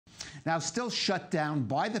Now, still shut down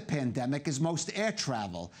by the pandemic is most air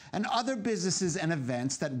travel and other businesses and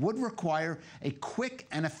events that would require a quick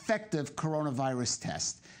and effective coronavirus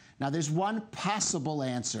test. Now, there's one possible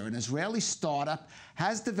answer. An Israeli startup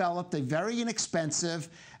has developed a very inexpensive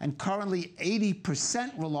and currently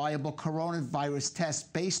 80% reliable coronavirus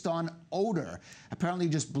test based on odor. Apparently,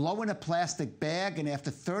 you just blow in a plastic bag, and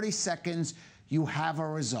after 30 seconds, you have a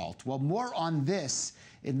result. Well, more on this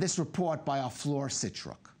in this report by our Flor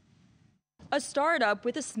Citruk. A startup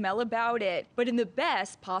with a smell about it, but in the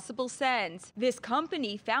best possible sense. This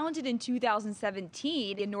company, founded in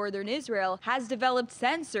 2017 in northern Israel, has developed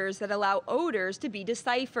sensors that allow odors to be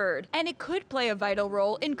deciphered, and it could play a vital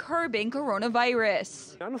role in curbing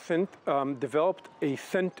coronavirus. NanoScent developed a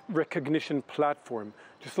scent recognition platform,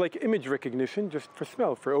 just like image recognition, just for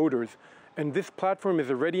smell, for odors. And this platform is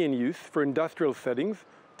already in use for industrial settings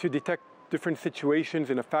to detect different situations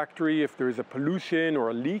in a factory if there is a pollution or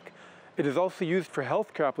a leak. It is also used for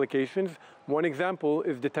healthcare applications. One example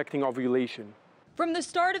is detecting ovulation. From the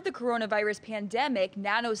start of the coronavirus pandemic,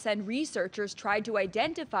 NanoScent researchers tried to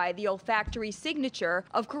identify the olfactory signature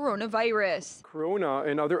of coronavirus. Corona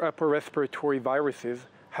and other upper respiratory viruses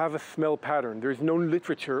have a smell pattern. There's no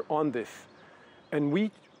literature on this. And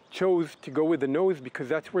we chose to go with the nose because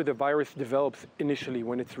that's where the virus develops initially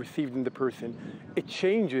when it's received in the person. It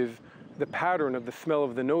changes the pattern of the smell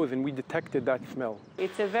of the nose, and we detected that smell.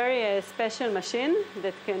 It's a very special machine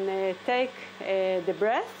that can take the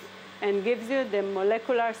breath and gives you the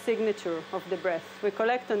molecular signature of the breath. We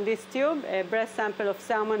collect on this tube a breath sample of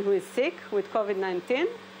someone who is sick with COVID-19,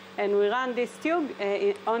 and we run this tube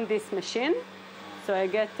on this machine. So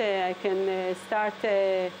I can start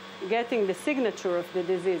getting the signature of the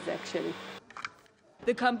disease, actually.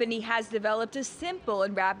 The company has developed a simple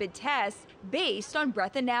and rapid test based on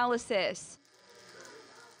breath analysis.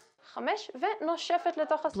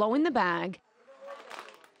 Blow in the bag.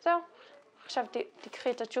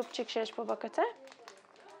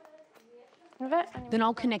 Then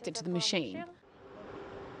I'll connect it to the machine.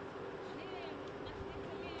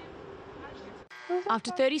 After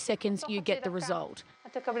 30 seconds, you get the result.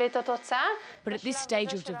 But at this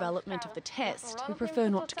stage of development of the test, we prefer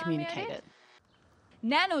not to communicate it.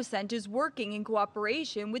 NanoScent is working in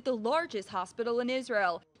cooperation with the largest hospital in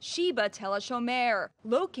Israel, Sheba Tel HaShomer,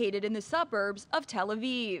 located in the suburbs of Tel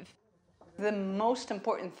Aviv. The most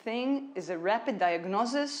important thing is a rapid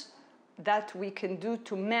diagnosis that we can do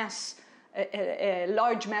to a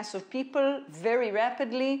large mass of people very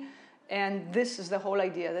rapidly. And this is the whole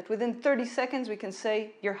idea, that within 30 seconds we can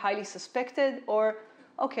say you're highly suspected, or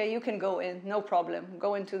okay, you can go in, no problem.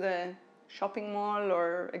 Go into the shopping mall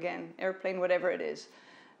or, again, airplane, whatever it is.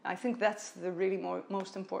 I think that's the really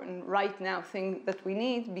most important right now thing that we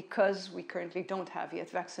need, because we currently don't have yet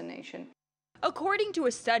vaccination. According to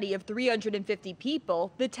a study of 350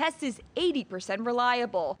 people, the test is 80%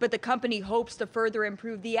 reliable, but the company hopes to further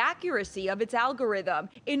improve the accuracy of its algorithm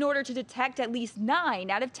in order to detect at least 9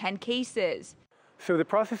 out of 10 cases. So the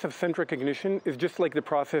process of scent recognition is just like the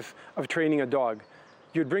process of training a dog.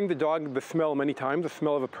 You'd bring the dog the smell many times, the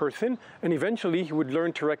smell of a person, and eventually he would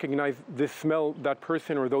learn to recognize this smell, that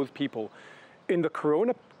person, or those people. In the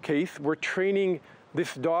corona case, we're training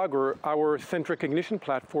this dog, or our scent recognition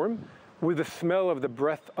platform, with the smell of the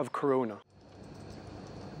breath of corona.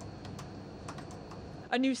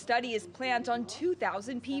 A new study is planned on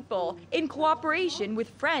 2,000 people in cooperation with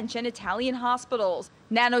French and Italian hospitals.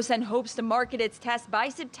 NanoScent hopes to market its test by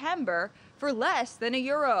September for less than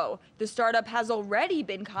 €1. The startup has already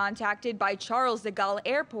been contacted by Charles de Gaulle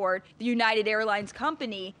Airport, the United Airlines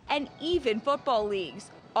company, and even football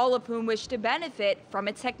leagues, all of whom wish to benefit from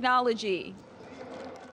its technology.